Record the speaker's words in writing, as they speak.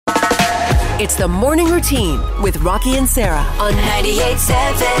It's the morning routine with Rocki and Sarah on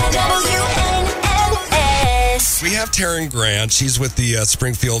 98.7 WNS. We have Taryn Grant. She's with the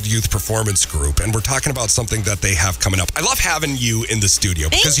Springfield Youth Performance Group, and we're talking about something that they have coming up. I love having you in the studio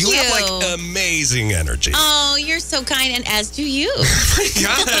because you have like amazing energy. Oh, you're so kind, and as do you.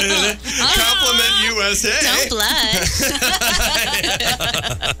 God, compliment USA. Don't blush.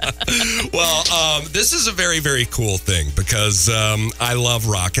 Well, this is a very, very cool thing because I love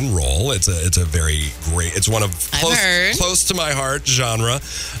rock and roll. It's a very great. It's one of close to my heart genre,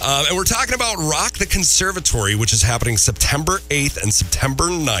 and we're talking about Rock the Conservatory, which is happening September 8th and September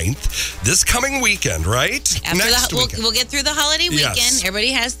 9th this coming weekend, right? After we'll get through the holiday weekend. Yes.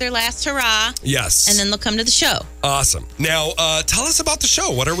 Everybody has their last hurrah. Yes. And then they'll come to the show. Awesome. Now, tell us about the show.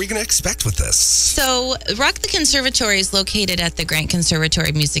 What are we going to expect with this? So, Rock the Conservatory is located at the Grant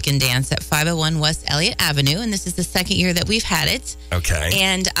Conservatory Music and Dance at 501 West Elliott Avenue, and this is the second year that we've had it. Okay.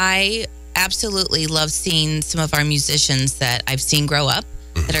 And I absolutely love seeing some of our musicians that I've seen grow up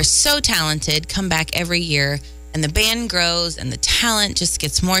that are so talented come back every year, and the band grows and the talent just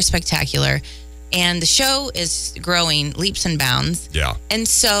gets more spectacular. And the show is growing leaps and bounds. Yeah. And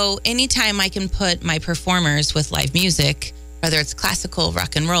so anytime I can put my performers with live music, whether it's classical,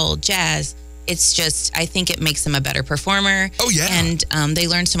 rock and roll, jazz, it's just, I think it makes them a better performer. Oh, yeah. And they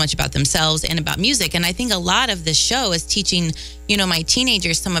learn so much about themselves and about music. And I think a lot of this show is teaching, my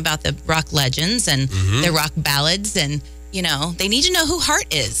teenagers some about the rock legends and the rock ballads. And, they need to know who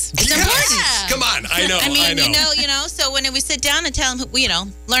Heart is. It's important. Come on. I know. So when we sit down and tell them,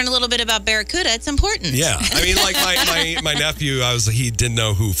 learn a little bit about Barracuda, it's important. Yeah. I mean, like my nephew, he didn't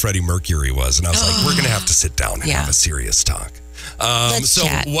know who Freddie Mercury was. And I was like, we're going to have to sit down and have a serious talk. Let's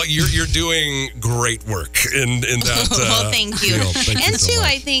chat. What you're doing great work in that. Well, thank you. Thank you so much.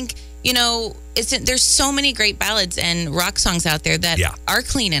 I think, there's so many great ballads and rock songs out there that are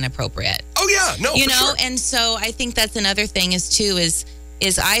clean and appropriate. Oh yeah, no, for sure. And so I think that's another thing is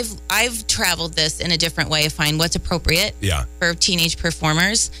I've traveled this in a different way to find what's appropriate for teenage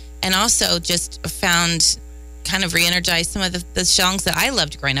performers, and also just found kind of re-energized some of the songs that I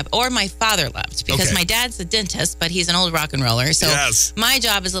loved growing up, or my father loved, because my dad's a dentist, but he's an old rock and roller. So my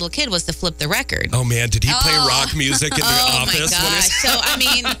job as a little kid was to flip the record. Oh man, did he play rock music in the office? Oh my gosh! So I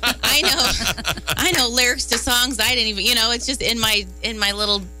mean, I know lyrics to songs I didn't even. It's just in my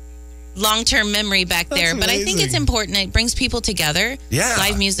little long-term memory back there. But I think it's important. It brings people together. Yeah,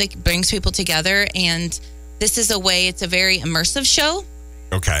 live music brings people together, and this is it's a very immersive show.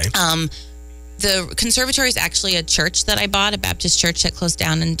 Okay. The conservatory is actually a church that I bought, a Baptist church that closed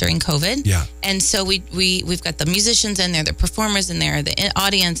down during COVID. Yeah. And so we've got the musicians in there, the performers in there, the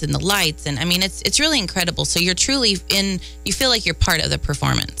audience and the lights. And I mean, it's really incredible. So you're truly you feel like you're part of the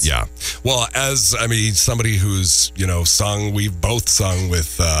performance. Yeah. Well, somebody who's, we've both sung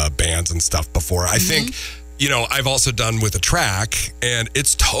with bands and stuff before. I think, I've also done with a track, and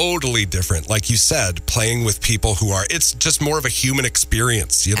it's totally different. Like you said, playing with people it's just more of a human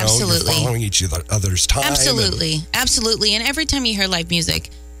experience, Absolutely. You're following each other's time. Absolutely. Absolutely. And every time you hear live music,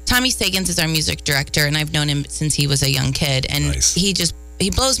 Tommy Sagans is our music director, and I've known him since he was a young kid. And he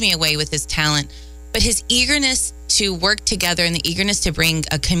blows me away with his talent, but his eagerness to work together and the eagerness to bring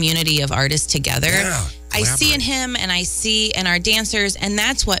a community of artists together. Yeah. I see in him, and I see in our dancers, and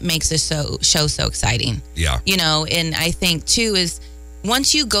that's what makes this show so exciting. Yeah. And I think, too, is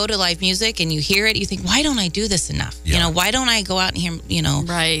once you go to live music and you hear it, you think, why don't I do this enough? Yeah. Why don't I go out and hear,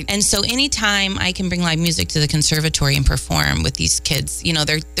 Right. And so anytime I can bring live music to the conservatory and perform with these kids,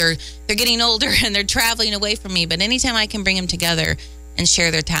 they're getting older and they're traveling away from me, but anytime I can bring them together and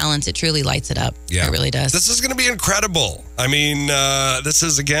share their talents, it truly lights it up. Yeah. It really does. This is going to be incredible. I mean, this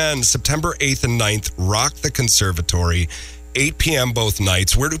is, again, September 8th and 9th, Rock the Conservatory, 8 p.m. both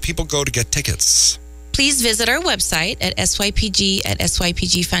nights. Where do people go to get tickets? Please visit our website at SYPG at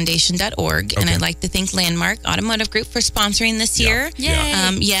sypgfoundation.org. Okay. And I'd like to thank Landmark Automotive Group for sponsoring this year.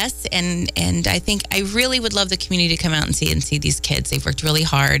 Yay. Yes, and I think I really would love the community to come out and see these kids. They've worked really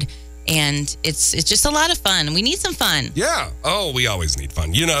hard. And it's just a lot of fun. We need some fun. Yeah. Oh, we always need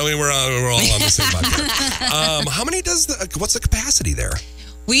fun. We're all on the same bucket. How many what's the capacity there?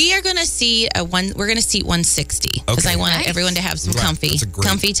 We are going to seat we're going to seat 160 because I want everyone to have some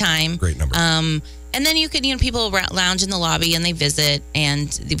comfy time. Great number. And then you could, people lounge in the lobby and they visit, and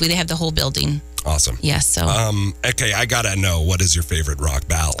they have the whole building. Awesome. Yes. So. Okay, I gotta know, what is your favorite rock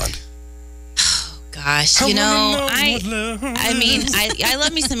ballad? Gosh, I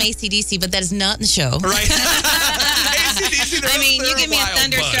love me some AC/DC, but that is not in the show. Right. AC/DC, you give me a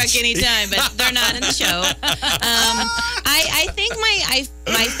Thunderstruck anytime, but they're not in the show. I think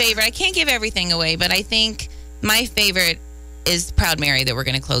my favorite, I can't give everything away, but I think my favorite is Proud Mary that we're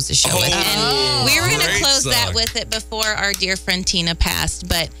going to close the show with. And we were going to close that with it before our dear friend Tina passed.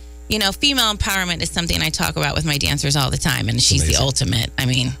 But, you know, female empowerment is something I talk about with my dancers all the time. And she's the ultimate. I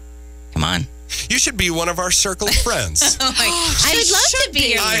mean, come on. You should be one of our circle of friends. I would love to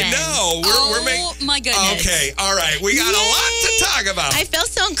be your friend. I know. We're making... my goodness. Okay, all right. We got a lot to talk about. I feel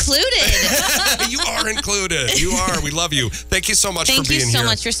so included. You are included. You are. We love you. Thank you so much for being here. Thank you so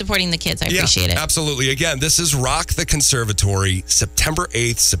much for supporting the kids. I appreciate it. Absolutely. Again, this is Rock the Conservatory, September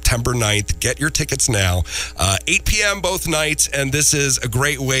 8th, September 9th. Get your tickets now. 8 p.m. both nights, and this is a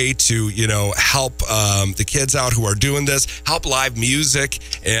great way to, you know, help the kids out who are doing this, help live music,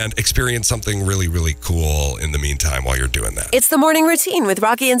 and experience something really, really cool in the meantime while you're doing that. It's the morning routine with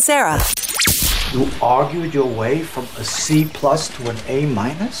Rocki and Sarah. You argued your way from a C+ to an A-?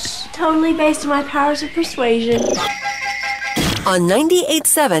 Totally based on my powers of persuasion. On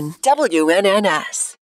 98.7 WNNS.